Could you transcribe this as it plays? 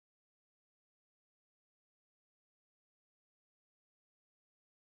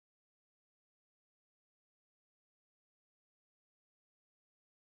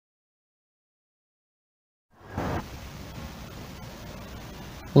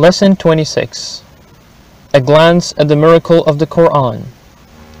Lesson 26. A glance at the miracle of the Qur'an.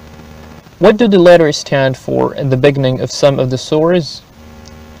 What do the letters stand for at the beginning of some of the surahs?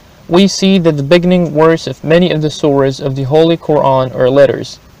 We see that the beginning words of many of the surahs of the Holy Qur'an are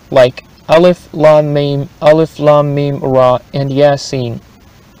letters, like Alif Lam Mim, Ra, and Yasin.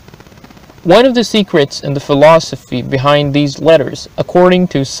 One of the secrets in the philosophy behind these letters, according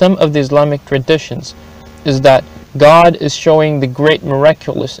to some of the Islamic traditions, is that God is showing the great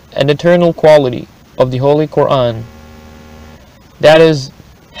miraculous and eternal quality of the Holy Qur'an. That is,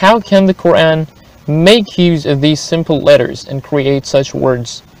 how can the Qur'an make use of these simple letters and create such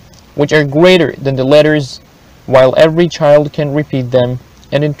words, which are greater than the letters, while every child can repeat them?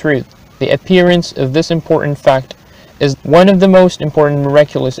 And in truth, the appearance of this important fact is one of the most important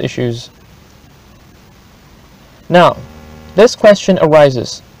miraculous issues. Now, this question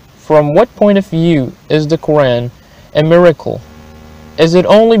arises: from what point of view is the Qur'an a miracle? Is it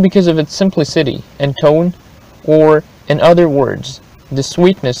only because of its simplicity and tone, or, in other words, the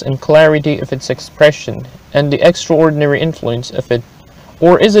sweetness and clarity of its expression and the extraordinary influence of it,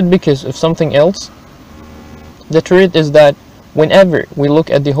 or is it because of something else? The truth is that whenever we look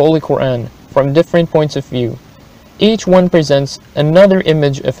at the Holy Qur'an from different points of view, each one presents another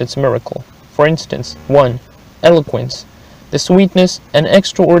image of its miracle. For instance, 1. Eloquence, the sweetness and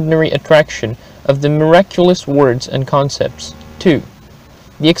extraordinary attraction of the miraculous words and concepts. 2.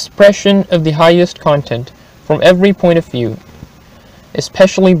 The expression of the highest content from every point of view,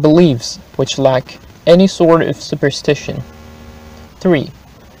 especially beliefs which lack any sort of superstition. 3.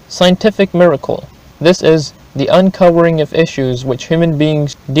 Scientific miracle, this is the uncovering of issues which human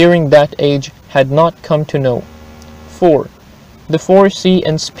beings during that age had not come to know. 4. The foresee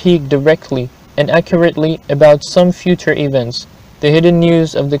and speak directly and accurately about some future events, the hidden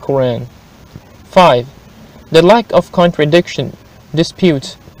news of the Qur'an. 5. The lack of contradiction,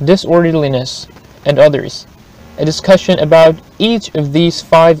 disputes, disorderliness, and others. A discussion about each of these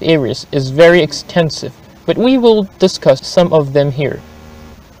 5 areas is very extensive, but we will discuss some of them here.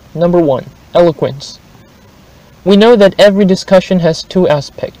 Number 1. Eloquence. We know that every discussion has 2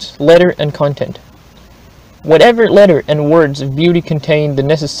 aspects, letter and content. Whatever letter and words of beauty contain the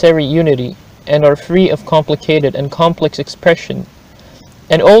necessary unity and are free of complicated and complex expression,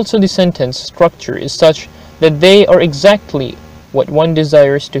 and also the sentence structure is such that they are exactly what one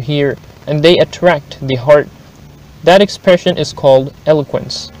desires to hear and they attract the heart, that expression is called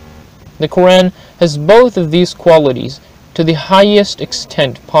eloquence. The Qur'an has both of these qualities to the highest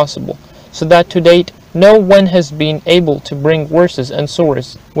extent possible, so that to date no one has been able to bring verses and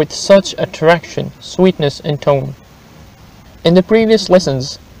surahs with such attraction, sweetness, and tone. In the previous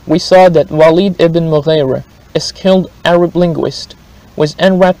lessons, we saw that Walid ibn Mughira, a skilled Arab linguist, was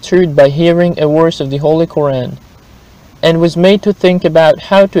enraptured by hearing a verse of the Holy Qur'an, and was made to think about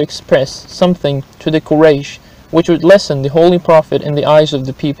how to express something to the Quraysh which would lessen the Holy Prophet in the eyes of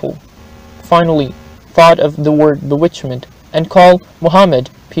the people. Finally, thought of the word bewitchment, and called Muhammad,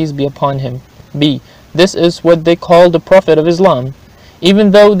 peace be upon him, B. This is what they call the Prophet of Islam,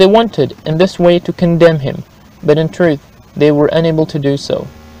 even though they wanted in this way to condemn him, but in truth they were unable to do so.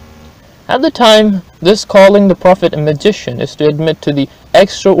 At the time, this calling the Prophet a magician is to admit to the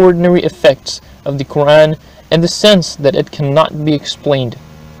extraordinary effects of the Qur'an in the sense that it cannot be explained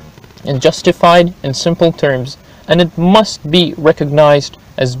and justified in simple terms, and it must be recognized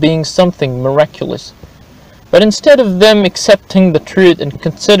as being something miraculous. But instead of them accepting the truth and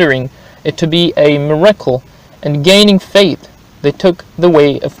considering it to be a miracle and gaining faith, they took the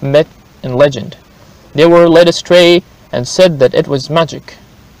way of myth and legend. They were led astray and said that it was magic.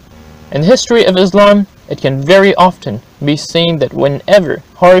 In the history of Islam, it can very often be seen that whenever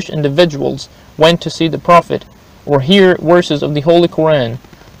harsh individuals went to see the Prophet or hear verses of the Holy Qur'an,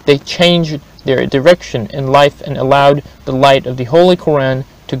 they changed their direction in life and allowed the light of the Holy Qur'an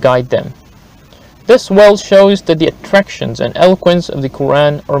to guide them. This well shows that the attractions and eloquence of the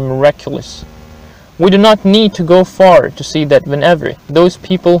Qur'an are miraculous. We do not need to go far to see that whenever those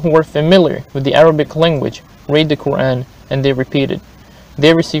people who are familiar with the Arabic language read the Qur'an and they repeat it,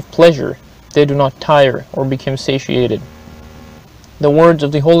 they receive pleasure, they do not tire or become satiated. The words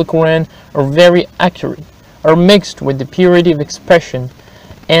of the Holy Qur'an are very accurate, are mixed with the purity of expression,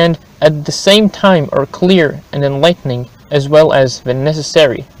 and at the same time are clear and enlightening, as well as, when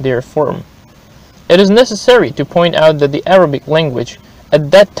necessary, they are firm. It is necessary to point out that the Arabic language at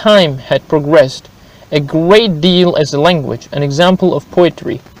that time had progressed a great deal as a language, an example of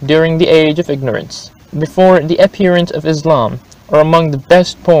poetry during the age of ignorance. Before the appearance of Islam, are among the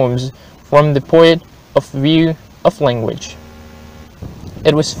best poems from the point of view of language.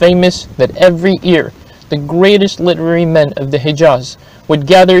 It was famous that every year the greatest literary men of the Hijaz would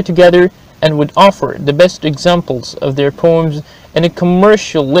gather together and would offer the best examples of their poems in a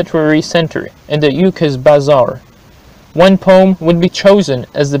commercial literary center in the Ukaz Bazaar. One poem would be chosen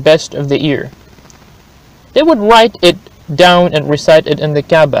as the best of the year. They would write it down and recite it in the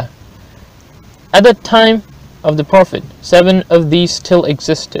Kaaba. At the time of the Prophet, 7 of these still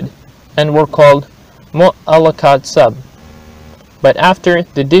existed and were called Mu'allaqat Sab. But after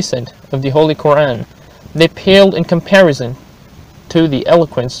the descent of the Holy Qur'an, they paled in comparison to the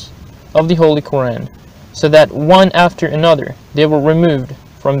eloquence of the Holy Qur'an, so that one after another they were removed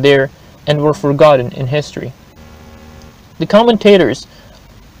from there and were forgotten in history. The commentators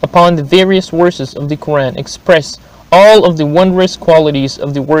upon the various verses of the Qur'an express all of the wondrous qualities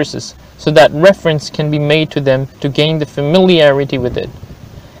of the verses so that reference can be made to them to gain the familiarity with it.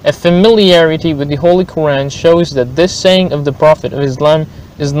 A familiarity with the Holy Qur'an shows that this saying of the Prophet of Islam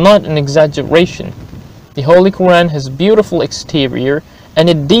is not an exaggeration. The Holy Qur'an has beautiful exterior and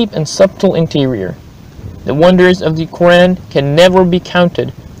a deep and subtle interior. The wonders of the Qur'an can never be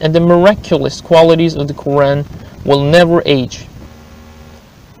counted, and the miraculous qualities of the Qur'an will never age.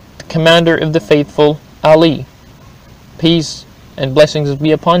 The commander of the faithful, Ali, peace and blessings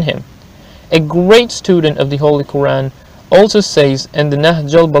be upon him, a great student of the Holy Qur'an, also says in the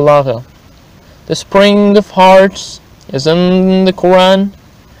Nahj al-Balagha, "The spring of hearts is in the Qur'an,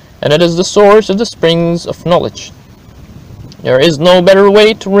 and it is the source of the springs of knowledge. There is no better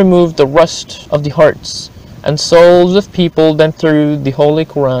way to remove the rust of the hearts and souls of people than through the Holy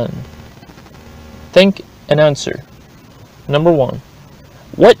Qur'an." Think and answer. Number 1.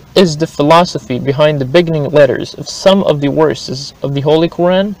 What is the philosophy behind the beginning letters of some of the verses of the Holy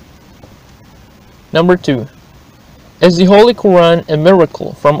Qur'an? Number 2. Is the Holy Qur'an a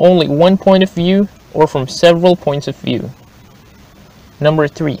miracle from only one point of view or from several points of view? Number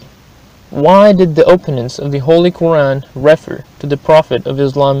 3. Why did the opponents of the Holy Qur'an refer to the Prophet of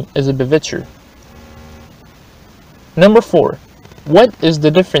Islam as a bewitcher? Number 4. What is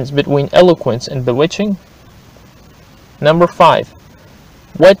the difference between eloquence and bewitching? Number 5.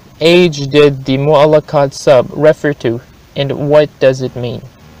 What age did the Mu'allaqat Sab refer to, and what does it mean?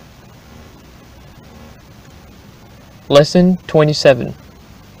 Lesson 27.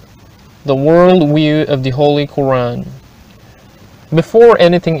 The world view of the Holy Qur'an. Before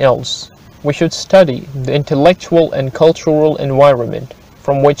anything else, we should study the intellectual and cultural environment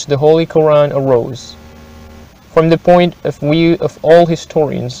from which the Holy Qur'an arose. From the point of view of all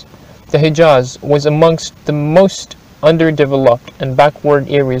historians, the Hijaz was amongst the most underdeveloped and backward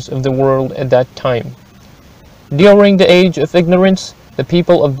areas of the world at that time. During the age of ignorance, the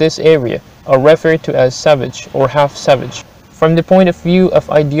people of this area are referred to as savage or half-savage. From the point of view of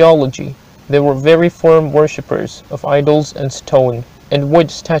ideology, they were very firm worshippers of idols and stone and wood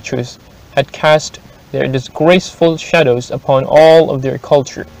statues had cast their disgraceful shadows upon all of their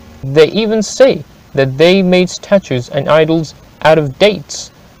culture. They even say that they made statues and idols out of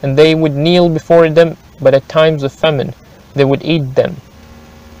dates, and they would kneel before them, but at times of famine they would eat them.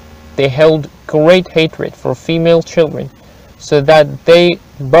 They held great hatred for female children, so that they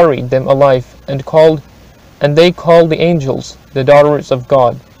buried them alive, and they called the angels the daughters of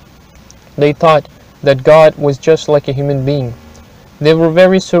God. They thought that God was just like a human being. They were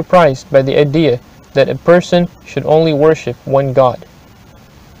very surprised by the idea that a person should only worship one God.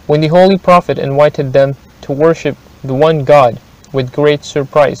 When the Holy Prophet invited them to worship the one God, with great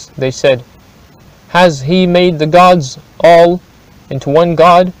surprise, they said, "Has he made the gods all into one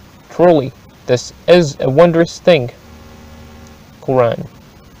God? Truly, this is a wondrous thing." Quran.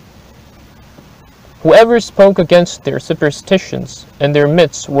 Whoever spoke against their superstitions and their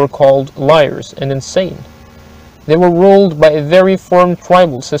myths were called liars and insane. They were ruled by a very firm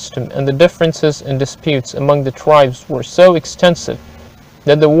tribal system, and the differences and disputes among the tribes were so extensive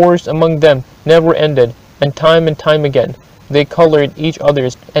that the wars among them never ended, and time again they colored each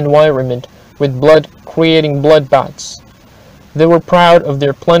other's environment with blood, creating bloodbaths. They were proud of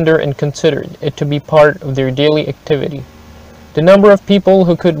their plunder and considered it to be part of their daily activity. The number of people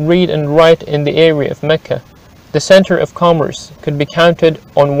who could read and write in the area of Mecca, the center of commerce, could be counted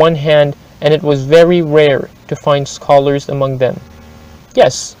on one hand, and it was very rare to find scholars among them.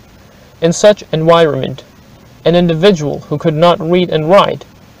 Yes, in such environment, an individual who could not read and write,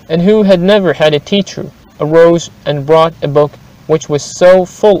 and who had never had a teacher, arose and brought a book which was so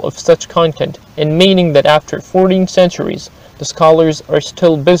full of such content and meaning that after 14 centuries, the scholars are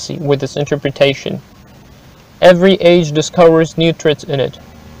still busy with its interpretation. Every age discovers new truths in it.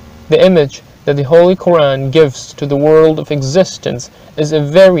 The image that the Holy Qur'an gives to the world of existence is a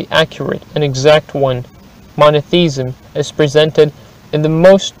very accurate and exact one. Monotheism is presented in the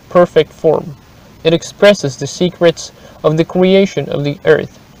most perfect form. It expresses the secrets of the creation of the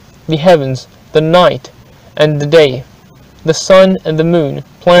earth, the heavens, the night and the day, the sun and the moon,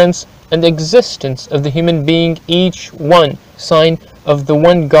 plants, and the existence of the human being, each one sign of the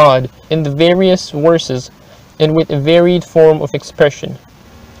one God in the various verses and with a varied form of expression.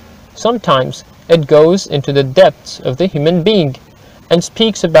 Sometimes it goes into the depths of the human being and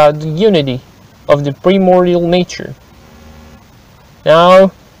speaks about the unity of the primordial nature.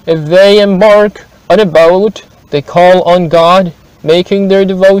 Now, if they embark on a boat, they call on God, making their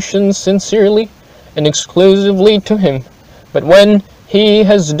devotions sincerely and exclusively to Him. But when He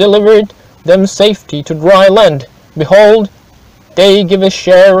has delivered them safety to dry land, behold, they give a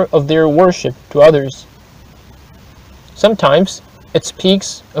share of their worship to others. Sometimes it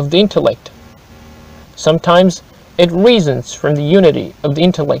speaks of the intellect. Sometimes it reasons from the unity of the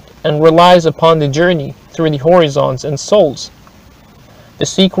intellect and relies upon the journey through the horizons and souls, the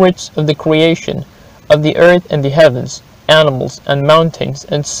secrets of the creation of the earth and the heavens, animals and mountains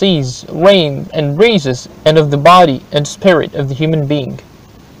and seas, rain and breezes, and of the body and spirit of the human being.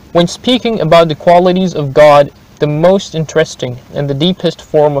 When speaking about the qualities of God, the most interesting and the deepest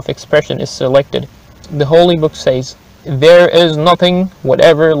form of expression is selected. The Holy Book says, "There is nothing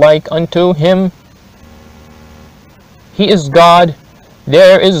whatever like unto Him. He is God,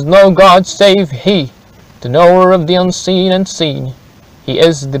 there is no God save He, the knower of the unseen and seen. He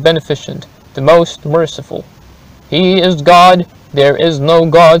is the beneficent, the most merciful. He is God, there is no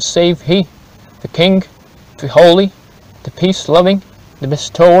God save He, the King, the Holy, the peace-loving, the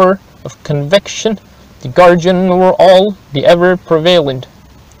bestower of conviction, the guardian over all, the ever-prevalent,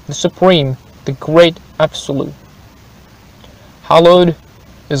 the supreme, the great absolute. Hallowed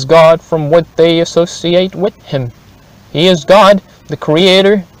is God from what they associate with Him. He is God, the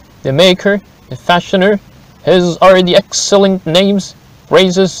Creator, the Maker, the Fashioner. His are the excellent names.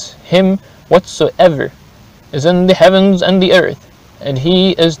 Praises Him whatsoever is in the heavens and the earth, and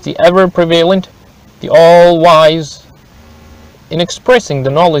He is the ever-prevalent, the all-wise. In expressing the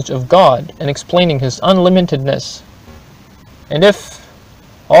knowledge of God and explaining His unlimitedness. And if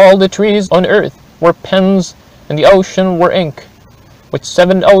all the trees on earth were pens and the ocean were ink, with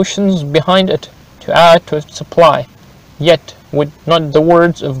 7 oceans behind it to add to its supply, yet would not the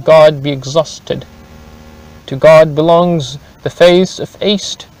words of God be exhausted. To God belongs the face of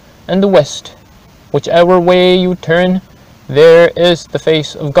east and the west. Whichever way you turn, there is the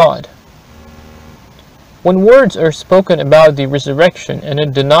face of God. When words are spoken about the resurrection and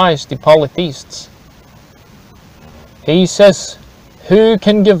it denies the polytheists, He says, "Who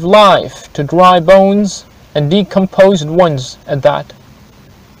can give life to dry bones and decomposed ones at that?"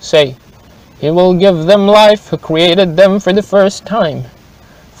 Say, He will give them life who created them for the first time.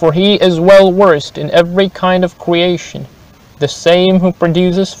 For He is well versed in every kind of creation, the same who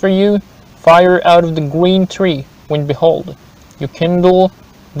produces for you fire out of the green tree, when behold, you kindle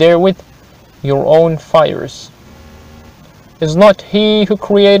therewith your own fires. Is not He who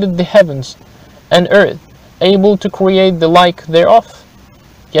created the heavens and earth able to create the like thereof?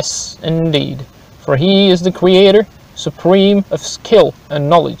 Yes, indeed, for He is the Creator, supreme of skill and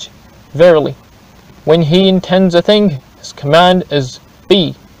knowledge. Verily, when He intends a thing, His command is,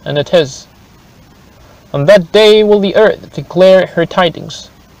 "Be," and it is. On that day will the earth declare her tidings.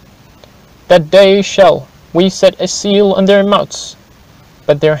 That day shall we set a seal on their mouths,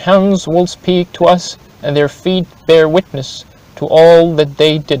 but their hands will speak to us, and their feet bear witness to all that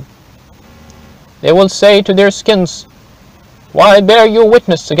they did. They will say to their skins, "Why bear you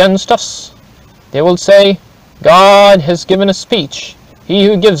witness against us?" They will say, "God has given a speech, He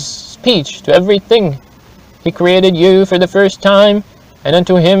who gives speech to everything. He created you for the first time, and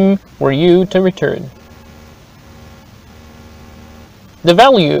unto Him were you to return." The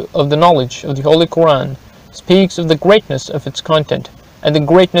value of the knowledge of the Holy Qur'an speaks of the greatness of its content, and the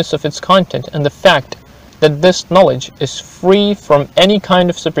greatness of its content and the fact that this knowledge is free from any kind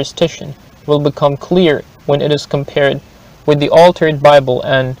of superstition will become clear when it is compared with the altered Bible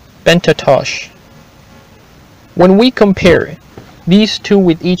and Pentateuch. When we compare these two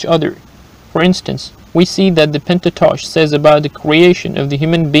with each other, for instance, we see that the Pentateuch says about the creation of the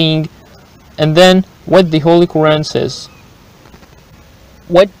human being, and then what the Holy Qur'an says.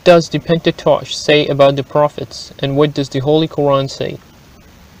 What does the Pentateuch say about the prophets, and what does the Holy Qur'an say?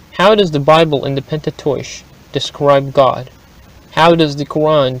 How does the Bible and the Pentateuch describe God? How does the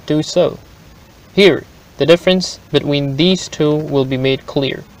Qur'an do so? Here, the difference between these two will be made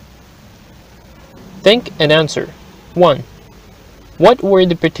clear. Think and answer. 1. What were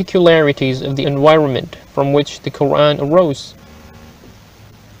the particularities of the environment from which the Qur'an arose?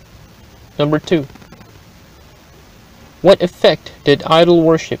 Number 2. What effect did idol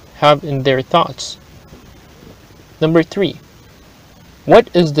worship have in their thoughts? Number 3. What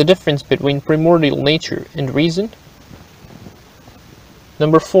is the difference between primordial nature and reason?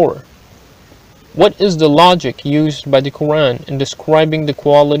 Number 4. What is the logic used by the Qur'an in describing the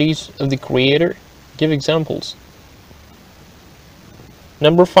qualities of the Creator? Give examples.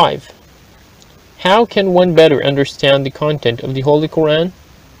 Number 5. How can one better understand the content of the Holy Qur'an?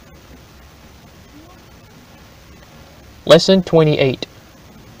 Lesson 28.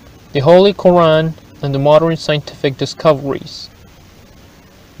 The Holy Qur'an and the modern scientific discoveries.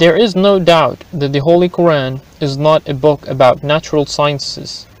 There is no doubt that the Holy Qur'an is not a book about natural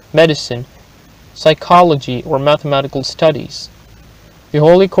sciences, medicine, psychology, or mathematical studies. The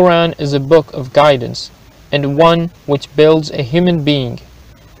Holy Qur'an is a book of guidance, and one which builds a human being.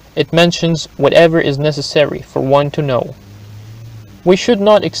 It mentions whatever is necessary for one to know. We should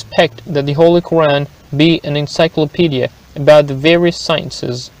not expect that the Holy Qur'an be an encyclopedia about the various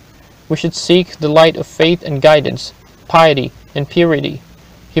sciences. We should seek the light of faith and guidance, piety and purity,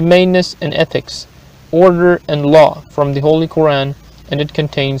 humaneness and ethics, order and law from the Holy Qur'an, and it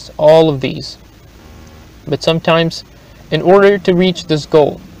contains all of these. But sometimes, in order to reach this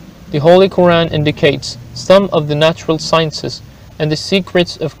goal, the Holy Qur'an indicates some of the natural sciences and the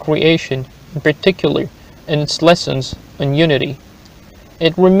secrets of creation, in particular in its lessons on unity.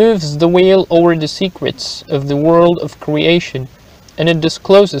 It removes the veil over the secrets of the world of creation, and it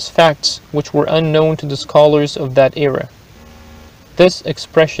discloses facts which were unknown to the scholars of that era. This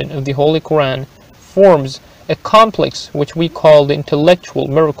expression of the Holy Qur'an forms a complex which we call the intellectual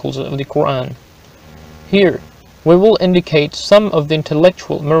miracles of the Qur'an. Here, we will indicate some of the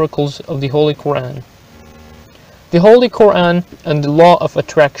intellectual miracles of the Holy Qur'an. The Holy Qur'an and the law of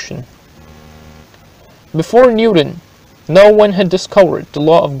attraction. Before Newton, no one had discovered the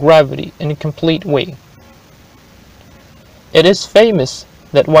law of gravity in a complete way. It is famous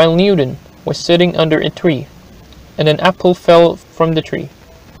that while Newton was sitting under a tree, and an apple fell from the tree,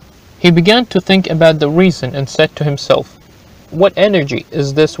 he began to think about the reason and said to himself, "What energy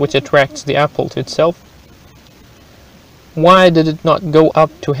is this which attracts the apple to itself? Why did it not go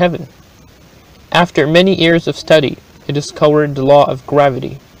up to heaven?" After many years of study, he discovered the law of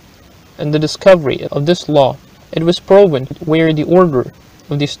gravity. And the discovery of this law, it was proven where the order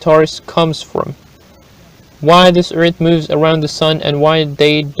of the stars comes from, why this earth moves around the sun, and why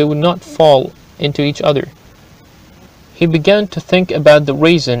they do not fall into each other. He began to think about the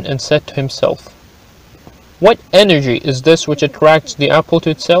reason and said to himself, "What energy is this which attracts the apple to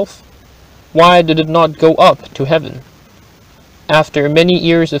itself? Why did it not go up to heaven?" After many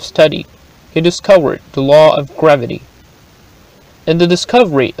years of study, he discovered the law of gravity. In the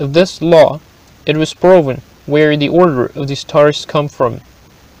discovery of this law, it was proven where the order of the stars come from,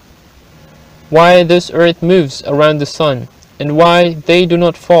 why this earth moves around the sun, and why they do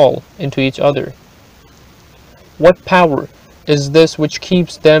not fall into each other. What power is this which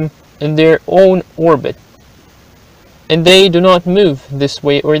keeps them in their own orbit, and they do not move this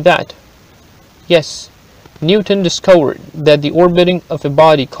way or that? Yes, Newton discovered that the orbiting of a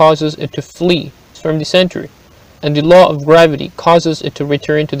body causes it to flee from the center, and the law of gravity causes it to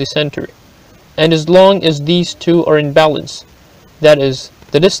return to the center. And as long as these two are in balance, that is,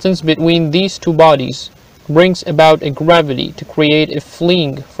 the distance between these two bodies brings about a gravity to create a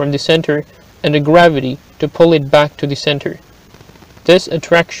fleeing from the center and a gravity to pull it back to the center. This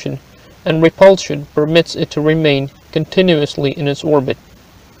attraction and repulsion permits it to remain continuously in its orbit.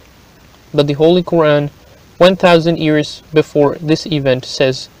 But the Holy Qur'an, 1,000 years before this event,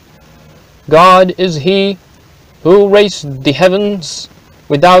 says, "God is He who raised the heavens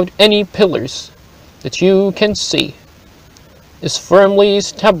without any pillars that you can see, is firmly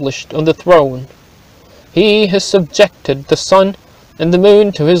established on the throne. He has subjected the sun and the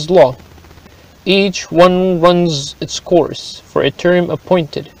moon to His law. Each one runs its course for a term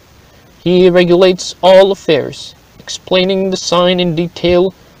appointed. He regulates all affairs, explaining the sign in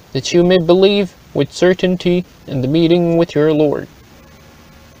detail, that you may believe with certainty in the meeting with your Lord."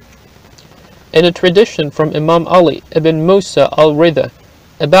 In a tradition from Imam Ali ibn Musa al-Ridha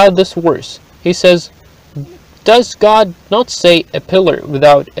about this verse, he says, "Does God not say a pillar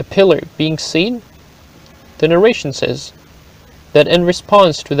without a pillar being seen?" The narration says that in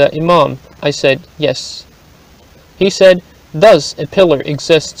response to the Imam, I said, "Yes." He said, "Thus a pillar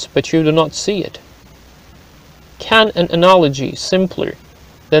exists, but you do not see it." Can an analogy simpler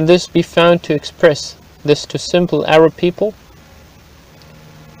than this be found to express this to simple Arab people?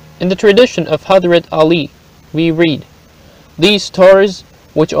 In the tradition of Hadrat Ali, we read, "These stars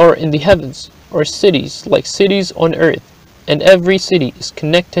which are in the heavens are cities like cities on earth, and every city is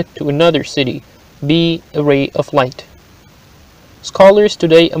connected to another city, be a ray of light." Scholars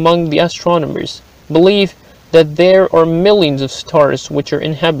today among the astronomers believe that there are millions of stars which are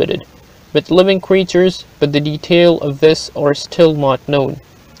inhabited with living creatures, but the detail of this are still not known.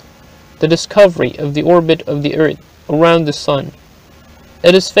 The discovery of the orbit of the Earth around the Sun.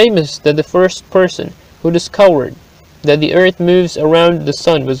 It is famous that the first person who discovered that the Earth moves around the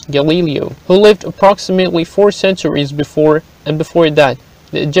Sun was Galileo, who lived approximately 4 centuries before, and before that,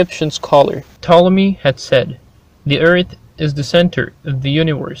 the Egyptian scholar Ptolemy had said, "The Earth is the center of the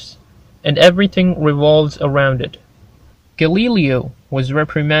universe, and everything revolves around it." Galileo was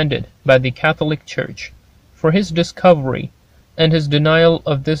reprimanded by the Catholic Church for his discovery, and his denial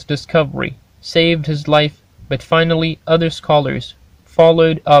of this discovery saved his life, but finally other scholars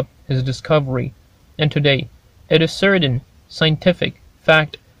followed up his discovery, and today it is certain scientific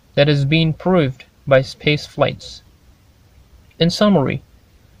fact that has been proved by space flights. In summary,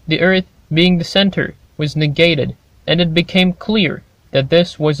 the Earth being the center was negated, and it became clear that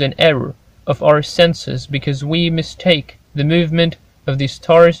this was an error of our senses because we mistake the movement of the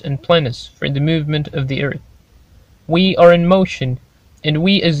stars and planets for the movement of the Earth. We are in motion, and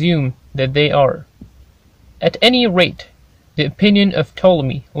we assume that they are. At any rate, the opinion of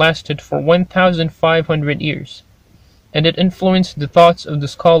Ptolemy lasted for 1,500 years, and it influenced the thoughts of the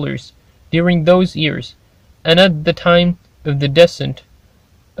scholars during those years, and at the time of the descent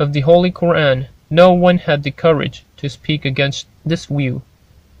of the Holy Qur'an, no one had the courage to speak against this view.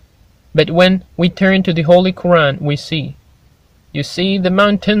 But when we turn to the Holy Qur'an, we see, "You see the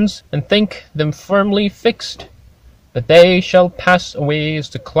mountains and think them firmly fixed, but they shall pass away as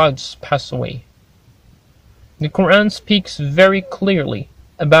the clouds pass away." The Qur'an speaks very clearly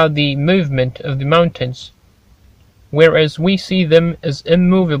about the movement of the mountains, whereas we see them as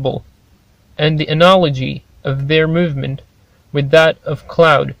immovable, and the analogy of their movement with that of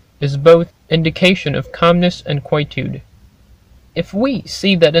cloud is both indication of calmness and quietude. If we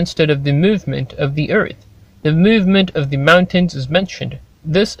see that instead of the movement of the earth, the movement of the mountains is mentioned,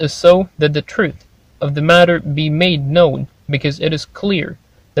 this is so that the truth of the matter be made known, because it is clear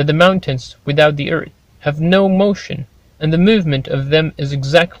that the mountains without the earth have no motion, and the movement of them is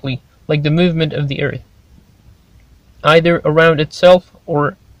exactly like the movement of the earth, either around itself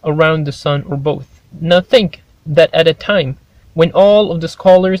or around the sun, or both. Now think that at a time when all of the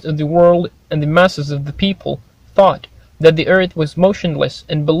scholars of the world and the masses of the people thought that the earth was motionless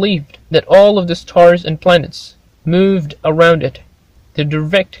and believed that all of the stars and planets moved around it, the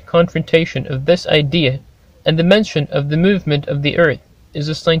direct confrontation of this idea and the mention of the movement of the earth is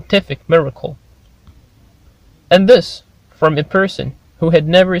a scientific miracle. And this from a person who had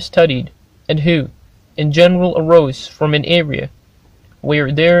never studied, and who, in general, arose from an area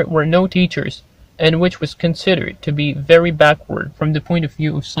where there were no teachers, and which was considered to be very backward from the point of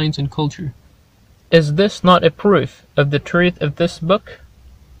view of science and culture. Is this not a proof of the truth of this book?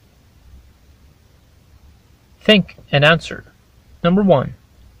 Think and answer. Number 1.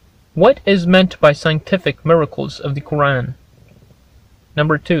 What is meant by scientific miracles of the Qur'an?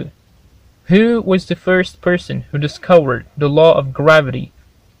 Number 2. Who was the first person who discovered the law of gravity,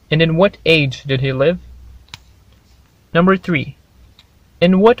 and in what age did he live? Number 3.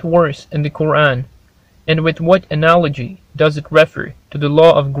 In what verse in the Qur'an, and with what analogy does it refer to the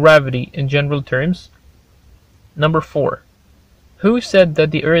law of gravity in general terms? Number 4. Who said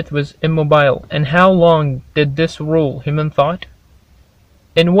that the earth was immobile, and how long did this rule human thought?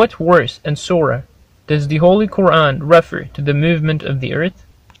 In what verse and surah does the Holy Qur'an refer to the movement of the earth?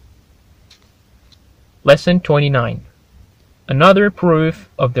 Lesson 29. Another proof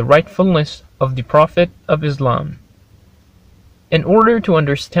of the rightfulness of the Prophet of Islam. In order to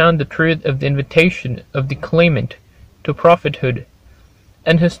understand the truth of the invitation of the claimant to prophethood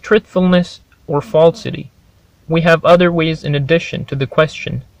and his truthfulness or falsity, we have other ways in addition to the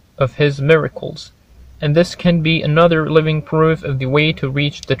question of his miracles, and this can be another living proof of the way to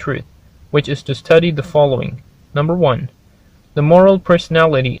reach the truth, which is to study the following. Number 1. The moral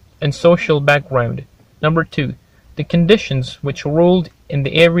personality and social background. Number 2. The conditions which ruled in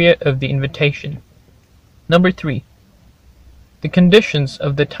the area of the invitation. Number 3. The conditions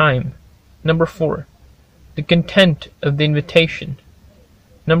of the time. Number 4. The content of the invitation.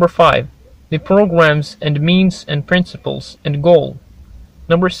 Number 5. The programs and means and principles and goal.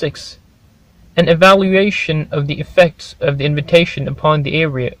 Number 6. An evaluation of the effects of the invitation upon the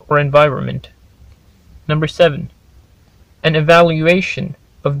area or environment. Number 7. An evaluation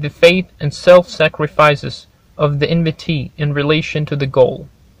of the faith and self-sacrifices of the invitee in relation to the goal.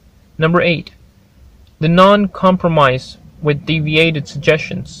 Number 8. The non-compromise with deviated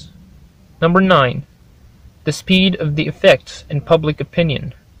suggestions. Number 9. The speed of the effects in public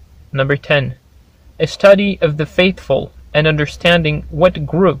opinion. Number 10. A study of the faithful and understanding what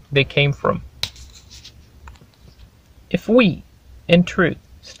group they came from. If we, in truth,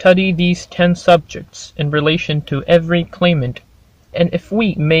 study these 10 subjects in relation to every claimant, and if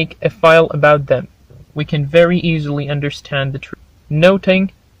we make a file about them, we can very easily understand the truth.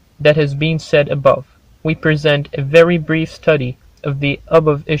 Noting that has been said above, we present a very brief study of the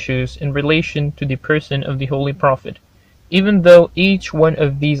above issues in relation to the person of the Holy Prophet, even though each one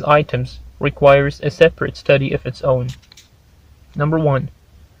of these items requires a separate study of its own. Number 1.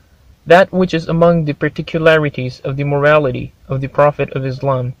 That which is among the particularities of the morality of the Prophet of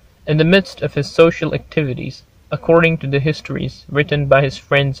Islam in the midst of his social activities, according to the histories written by his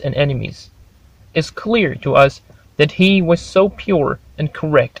friends and enemies, is clear to us that he was so pure and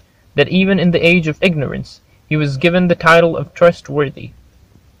correct that even in the age of ignorance he was given the title of trustworthy.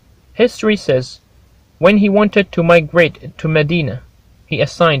 History says, when he wanted to migrate to Medina, he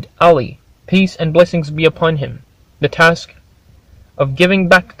assigned Ali, peace and blessings be upon him, the task of giving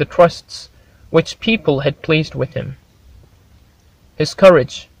back the trusts which people had placed with him. His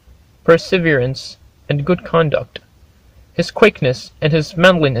courage, perseverance, and good conduct, his quickness and his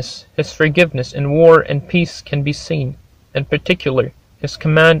manliness, his forgiveness in war and peace can be seen, in particular his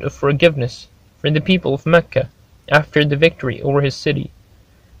command of forgiveness for the people of Mecca after the victory over his city,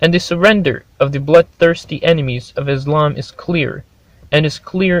 and the surrender of the bloodthirsty enemies of Islam is clear, and is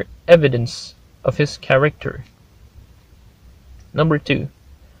clear evidence of his character. Number 2.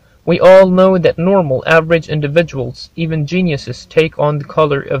 We all know that normal, average individuals, even geniuses, take on the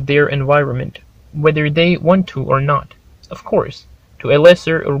color of their environment, whether they want to or not, of course, to a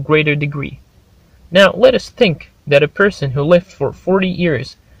lesser or greater degree. Now let us think that a person who lived for 40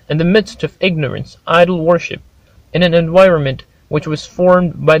 years in the midst of ignorance, idol worship, in an environment which was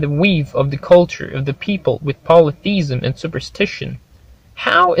formed by the weave of the culture of the people with polytheism and superstition,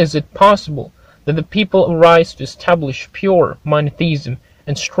 how is it possible that the people arise to establish pure monotheism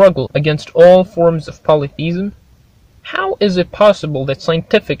and struggle against all forms of polytheism? How is it possible that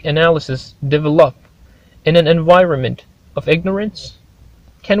scientific analysis develop in an environment of ignorance?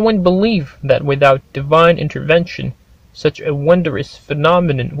 Can one believe that without divine intervention such a wondrous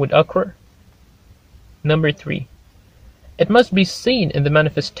phenomenon would occur? Number 3. It must be seen in the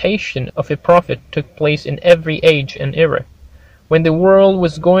manifestation of a prophet took place in every age and era. When the world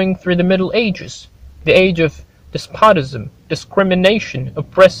was going through the Middle Ages, the age of despotism, discrimination,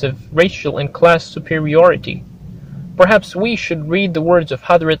 oppressive, racial and class superiority, perhaps we should read the words of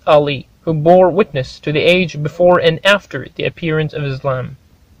Hazrat Ali, who bore witness to the age before and after the appearance of Islam.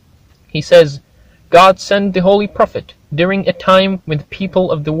 He says, God sent the Holy Prophet during a time when the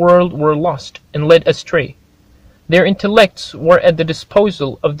people of the world were lost and led astray. Their intellects were at the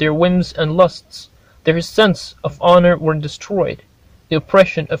disposal of their whims and lusts. Their sense of honor were destroyed. The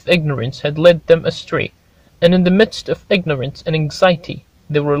oppression of ignorance had led them astray, and in the midst of ignorance and anxiety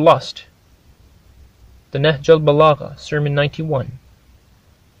they were lost. The Nahj al-Balagha, Sermon 91.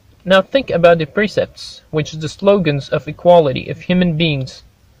 Now think about the precepts, which are the slogans of equality of human beings,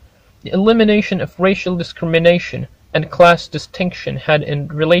 the elimination of racial discrimination and class distinction had in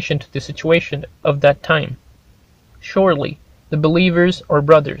relation to the situation of that time. Surely the believers are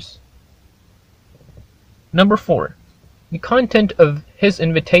brothers. Number 4. The content of his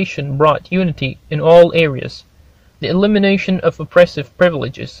invitation brought unity in all areas, the elimination of oppressive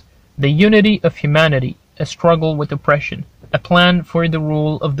privileges, the unity of humanity, a struggle with oppression, a plan for the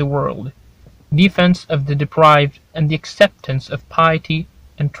rule of the world, defense of the deprived, and the acceptance of piety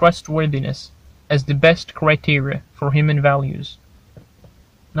and trustworthiness as the best criteria for human values.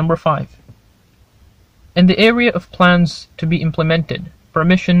 Number 5. In the area of plans to be implemented,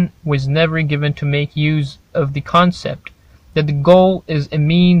 permission was never given to make use of the concept that the goal is a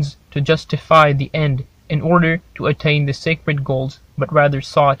means to justify the end in order to attain the sacred goals, but rather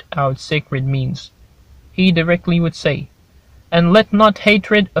sought out sacred means. He directly would say, and let not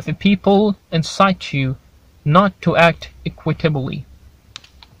hatred of a people incite you not to act equitably.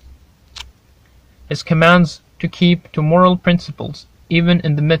 His commands to keep to moral principles, even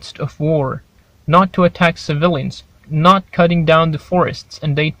in the midst of war, not to attack civilians, not cutting down the forests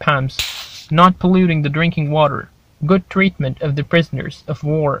and date palms, not polluting the drinking water, good treatment of the prisoners of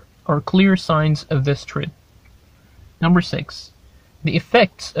war are clear signs of this truth. Number 6. The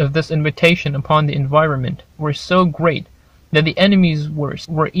effects of this invitation upon the environment were so great that the enemies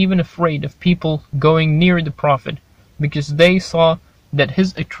were even afraid of people going near the Prophet, because they saw that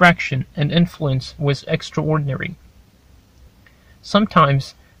his attraction and influence was extraordinary.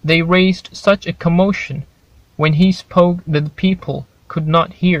 Sometimes they raised such a commotion when he spoke that the people could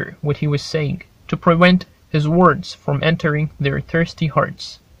not hear what he was saying, to prevent his words from entering their thirsty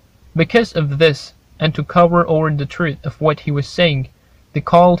hearts. Because of this, and to cover over the truth of what he was saying, they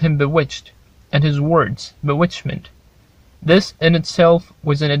called him bewitched, and his words bewitchment. This in itself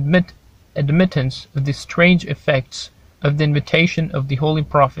was an admittance of the strange effects of the invitation of the Holy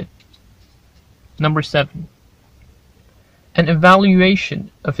Prophet. Number 7. An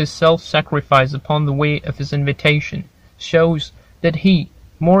evaluation of his self-sacrifice upon the way of his invitation shows that he,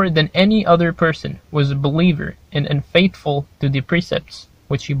 more than any other person, was a believer and unfaithful to the precepts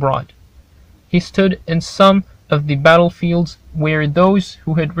which he brought. He stood in some of the battlefields where those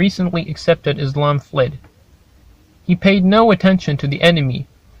who had recently accepted Islam fled. He paid no attention to the enemy,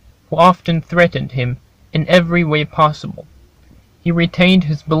 who often threatened him in every way possible. He retained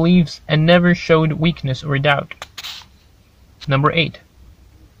his beliefs and never showed weakness or doubt. Number 8.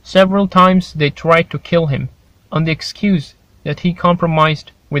 Several times they tried to kill him on the excuse that he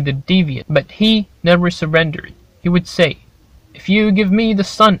compromised with the deviant, but he never surrendered. He would say, "If you give me the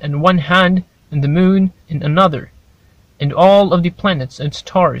sun in one hand and the moon in another, and all of the planets and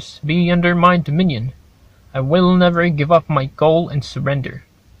stars be under my dominion, I will never give up my goal and surrender."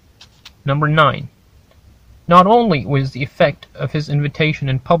 Number 9. Not only was the effect of his invitation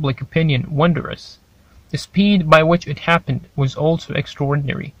in public opinion wondrous, the speed by which it happened was also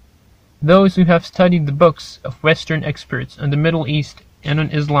extraordinary. Those who have studied the books of Western experts on the Middle East and on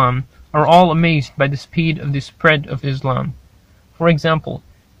Islam are all amazed by the speed of the spread of Islam. For example,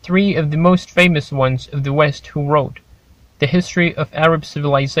 3 of the most famous ones of the West who wrote The History of Arab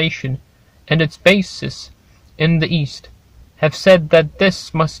Civilization and its basis in the East have said that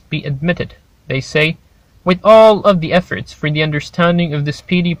this must be admitted. They say, with all of the efforts for the understanding of the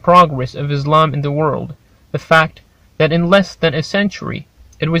speedy progress of Islam in the world, the fact that in less than a century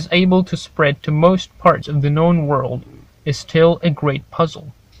it was able to spread to most parts of the known world is still a great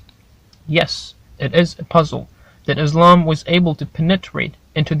puzzle. Yes, it is a puzzle that Islam was able to penetrate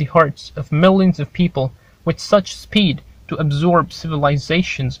into the hearts of millions of people with such speed to absorb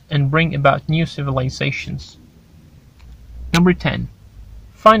civilizations and bring about new civilizations. Number 10.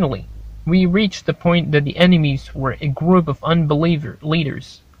 Finally, we reach the point that the enemies were a group of unbeliever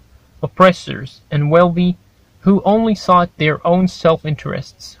leaders, oppressors, and wealthy who only sought their own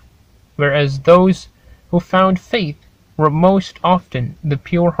self-interests, whereas those who found faith were most often the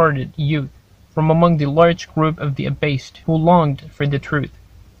pure-hearted youth from among the large group of the abased who longed for the truth,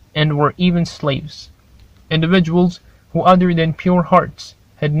 and were even slaves, individuals who other than pure hearts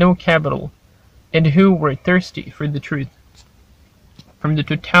had no capital, and who were thirsty for the truth. From the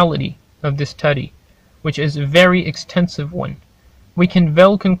totality of this study, which is a very extensive one, we can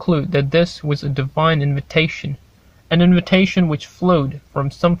well conclude that this was a divine invitation, an invitation which flowed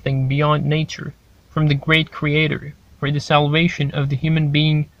from something beyond nature, from the great Creator, for the salvation of the human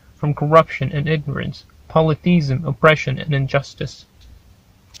being from corruption and ignorance, polytheism, oppression, and injustice.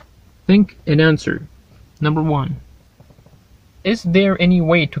 Think and answer. Number 1. Is there any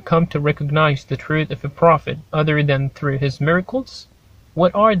way to come to recognize the truth of a prophet other than through his miracles?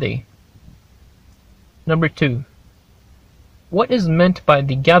 What are they? Number 2. What is meant by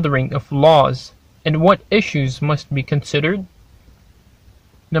the gathering of laws, and what issues must be considered?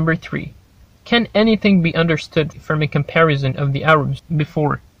 Number 3. Can anything be understood from a comparison of the Arabs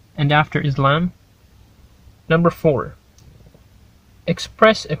before and after Islam? Number 4.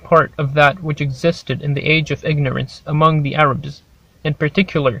 Express a part of that which existed in the age of ignorance among the Arabs, in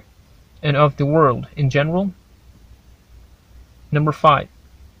particular, and of the world in general. Number 5.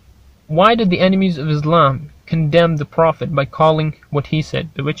 Why did the enemies of Islam condemn the Prophet by calling what he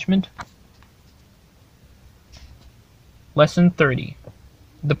said bewitchment? Lesson 30.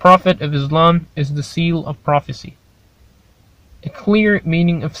 The Prophet of Islam is the seal of prophecy. A clear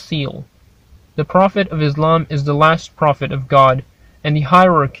meaning of seal. The Prophet of Islam is the last Prophet of God, and the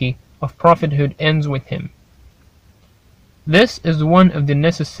hierarchy of prophethood ends with him. This is one of the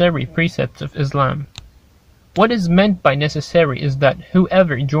necessary precepts of Islam. What is meant by necessary is that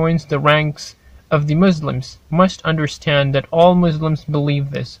whoever joins the ranks of the Muslims must understand that all Muslims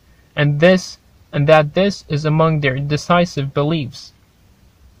believe this, and that this is among their decisive beliefs.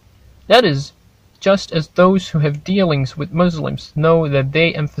 That is, just as those who have dealings with Muslims know that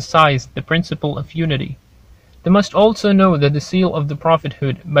they emphasize the principle of unity, they must also know that the seal of the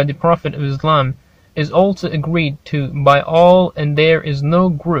prophethood by the Prophet of Islam is also agreed to by all, and there is no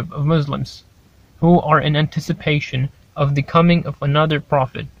group of Muslims who are in anticipation of the coming of another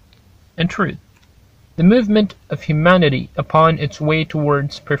prophet. In truth, the movement of humanity upon its way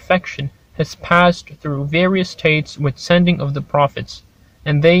towards perfection has passed through various states with sending of the prophets,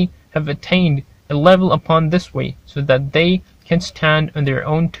 and they have attained a level upon this way so that they can stand on their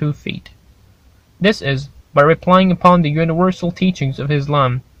own 2 feet. This is by relying upon the universal teachings of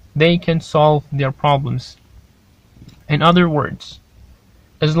Islam they can solve their problems. In other words,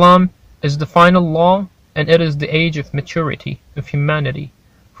 Islam is the final law, and it is the age of maturity of humanity.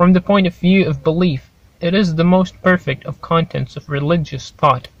 From the point of view of belief, it is the most perfect of contents of religious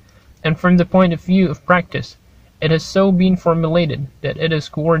thought, and from the point of view of practice, it has so been formulated that it is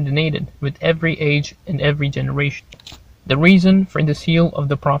coordinated with every age and every generation. The reason for the seal of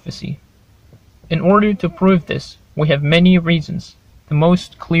the prophecy. In order to prove this, we have many reasons, the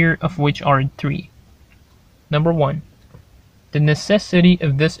most clear of which are three. Number 1. The necessity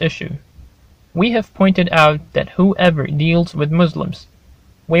of this issue. We have pointed out that whoever deals with Muslims,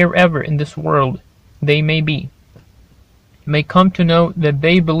 wherever in this world they may be, may come to know that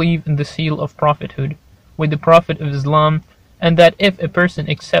they believe in the seal of prophethood with the Prophet of Islam, and that if a person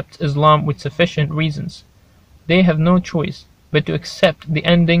accepts Islam with sufficient reasons, they have no choice but to accept the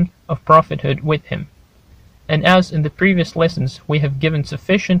ending of prophethood with him. And as in the previous lessons we have given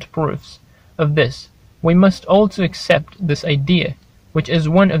sufficient proofs of this, we must also accept this idea, which is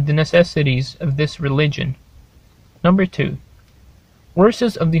one of the necessities of this religion. Number 2.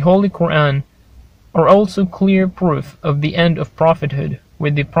 Verses of the Holy Qur'an are also clear proof of the end of prophethood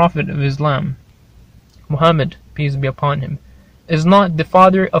with the Prophet of Islam. Muhammad, peace be upon him, is not the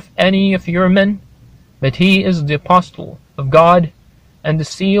father of any of your men, but he is the apostle of God and the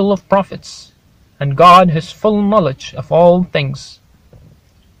seal of prophets, and God has full knowledge of all things.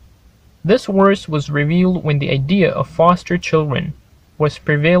 This verse was revealed when the idea of foster children was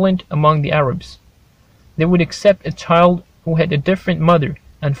prevalent among the Arabs. They would accept a child who had a different mother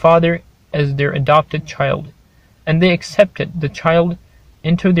and father as their adopted child, and they accepted the child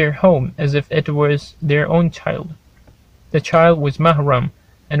into their home as if it was their own child. The child was mahram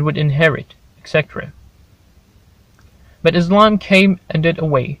and would inherit, etc. But Islam came and did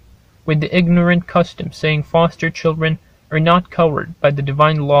away with the ignorant custom, saying foster children are not covered by the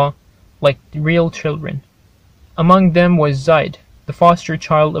divine law like real children. Among them was Zayd, the foster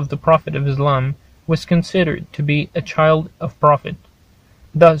child of the Prophet of Islam, was considered to be a child of Prophet.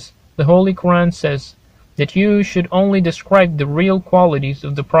 Thus, the Holy Qur'an says that you should only describe the real qualities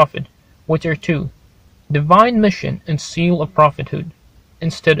of the Prophet, which are two, divine mission and seal of prophethood,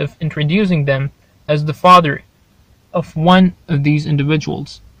 instead of introducing them as the father of one of these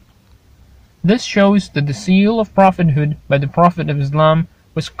individuals. This shows that the seal of prophethood by the Prophet of Islam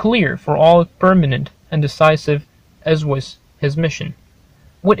was clear for all, permanent and decisive as was his mission.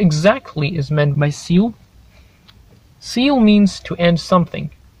 What exactly is meant by seal? Seal means to end something.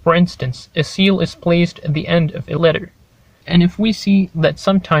 For instance, a seal is placed at the end of a letter, and if we see that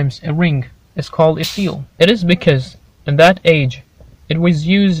sometimes a ring is called a seal, it is because in that age it was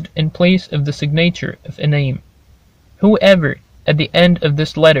used in place of the signature of a name. Whoever at the end of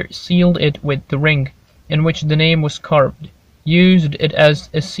this letter sealed it with the ring in which the name was carved used it as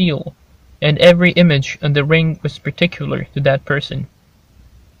a seal, and every image on the ring was particular to that person.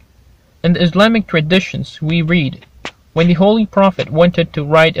 In the Islamic traditions we read, when the Holy Prophet wanted to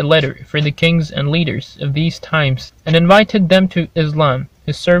write a letter for the kings and leaders of these times and invited them to Islam,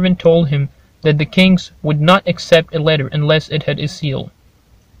 his servant told him that the kings would not accept a letter unless it had a seal.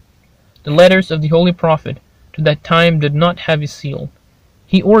 The letters of the Holy Prophet to that time did not have a seal.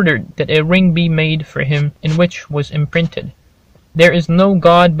 He ordered that a ring be made for him in which was imprinted, "There is no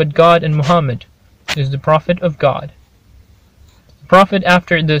God but God, and Muhammad is the Prophet of God." The Prophet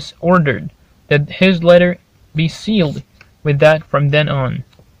after this ordered that his letter be sealed with that from then on.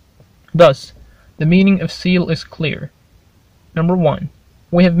 Thus, the meaning of seal is clear. Number 1.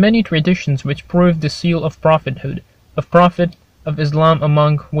 We have many traditions which prove the seal of prophethood of Prophet of Islam,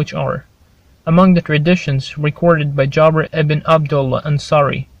 among which are, among the traditions recorded by Jabir ibn Abdullah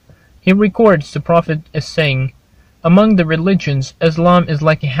Ansari, he records the Prophet as saying, "Among the religions, Islam is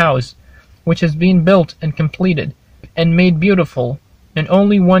like a house which has been built and completed and made beautiful, and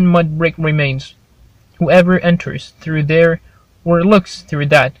only one mud brick remains. Whoever enters through there or looks through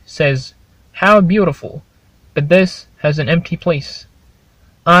that says, 'How beautiful!' But this has an empty place.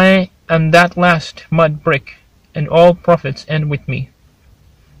 I am that last mud brick, and all prophets end with me."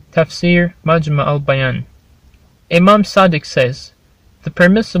 Tafsir Majma al-Bayan. Imam Sadiq says, "The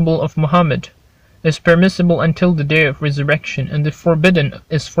permissible of Muhammad is permissible until the day of resurrection, and the forbidden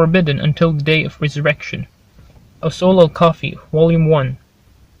is forbidden until the day of resurrection." Usul al-Kafi, Volume 1.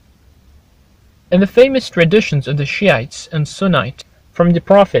 In the famous traditions of the Shiites and Sunnites from the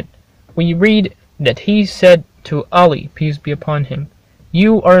Prophet, we read that he said to Ali, peace be upon him,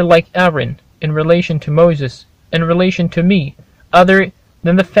 "You are like Aaron in relation to Moses, in relation to me, other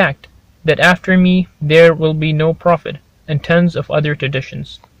than the fact that after me there will be no prophet," and tons of other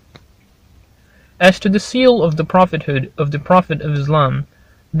traditions. As to the seal of the prophethood of the Prophet of Islam,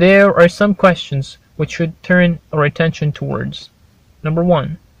 There are some questions which should turn our attention towards. Number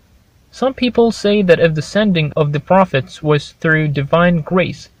 1. Some people say that if the sending of the prophets was through divine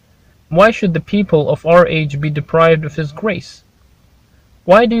grace, why should the people of our age be deprived of his grace?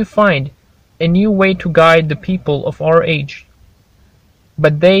 Why do you find a new way to guide the people of our age?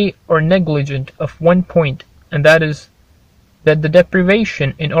 But they are negligent of one point, and that is that the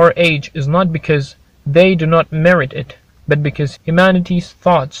deprivation in our age is not because they do not merit it, but because humanity's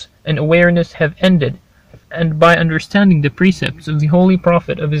thoughts and awareness have ended, and by understanding the precepts of the Holy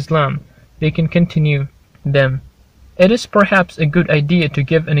Prophet of Islam, they can continue them. It is perhaps a good idea to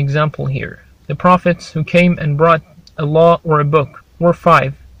give an example here. The prophets who came and brought a law or a book were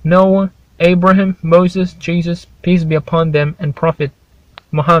 5: Noah, Abraham, Moses, Jesus, peace be upon them, and Prophet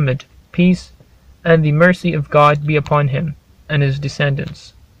Muhammad, peace and the mercy of God be upon him and his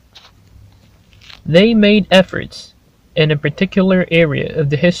descendants. They made efforts in a particular area of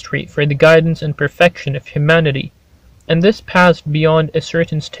the history for the guidance and perfection of humanity, and this passed beyond a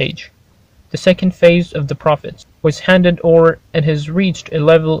certain stage. The second phase of the prophets was handed over and has reached a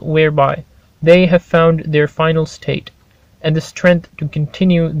level whereby they have found their final state and the strength to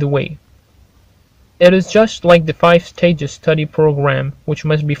continue the way. It is just like the 5 stages study program which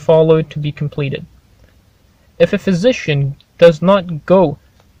must be followed to be completed. If a physician does not go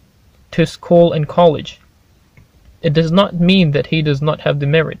to school and college, it does not mean that he does not have the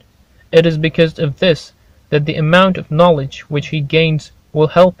merit. It is because of this that the amount of knowledge which he gains will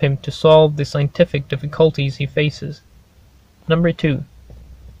help him to solve the scientific difficulties he faces. Number 2.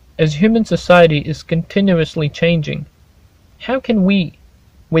 As human society is continuously changing, how can we,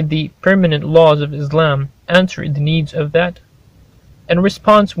 with the permanent laws of Islam, answer the needs of that? In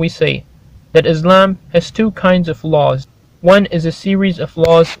response, we say that Islam has 2 kinds of laws. One is a series of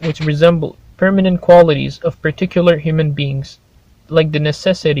laws which resemble permanent qualities of particular human beings, like the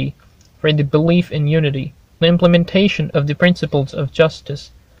necessity for the belief in unity, the implementation of the principles of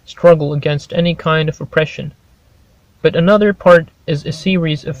justice, struggle against any kind of oppression. But another part is a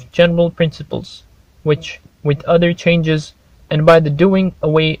series of general principles, which, with other changes, and by the doing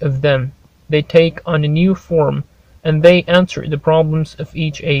away of them, they take on a new form, and they answer the problems of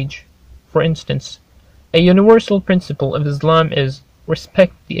each age. For instance, a universal principle of Islam is,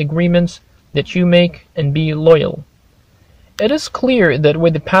 respect the agreements that you make and be loyal. It is clear that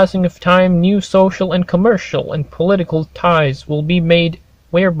with the passing of time, new social and commercial and political ties will be made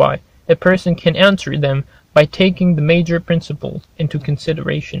whereby a person can answer them by taking the major principle into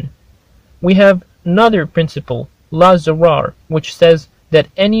consideration. We have another principle, la zarar, which says that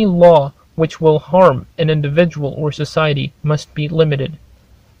any law which will harm an individual or society must be limited.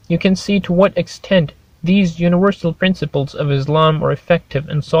 You can see to what extent these universal principles of Islam are effective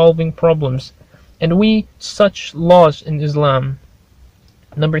in solving problems, and we such laws in Islam.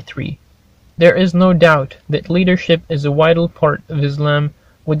 Number 3. There is no doubt that leadership is a vital part of Islam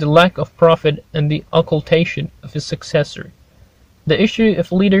with the lack of prophet and the occultation of his successor. The issue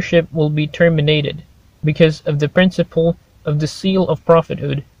of leadership will be terminated because of the principle of the seal of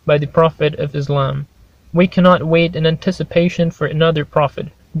prophethood by the Prophet of Islam. We cannot wait in anticipation for another prophet.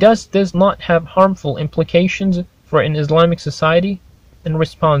 Does this not have harmful implications for an Islamic society? In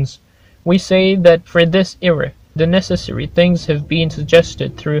response, we say that for this era, the necessary things have been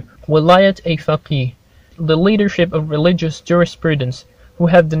suggested through wilayat-e-faqih, the leadership of religious jurisprudence, who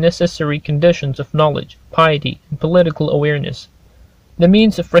have the necessary conditions of knowledge, piety, and political awareness. The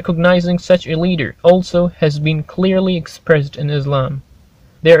means of recognizing such a leader also has been clearly expressed in Islam.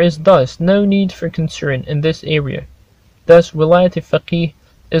 There is thus no need for concern in this area. Thus, wilayat-e-faqih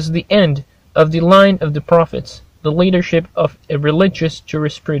is the end of the line of the prophets, the leadership of a religious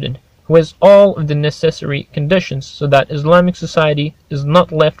jurisprudent who has all of the necessary conditions so that Islamic society is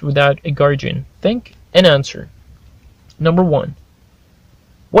not left without a guardian. Think and answer. Number 1.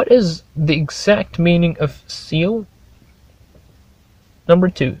 What is the exact meaning of seal? Number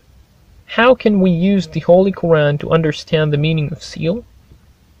 2. How can we use the Holy Qur'an to understand the meaning of seal?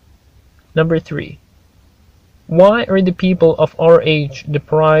 Number 3. Why are the people of our age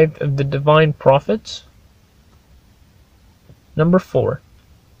deprived of the divine prophets? Number 4.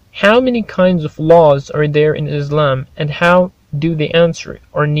 How many kinds of laws are there in Islam, and how do they answer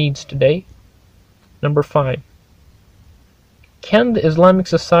our needs today? Number 5. Can the Islamic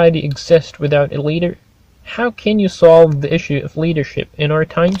society exist without a leader? How can you solve the issue of leadership in our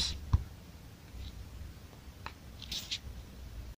times?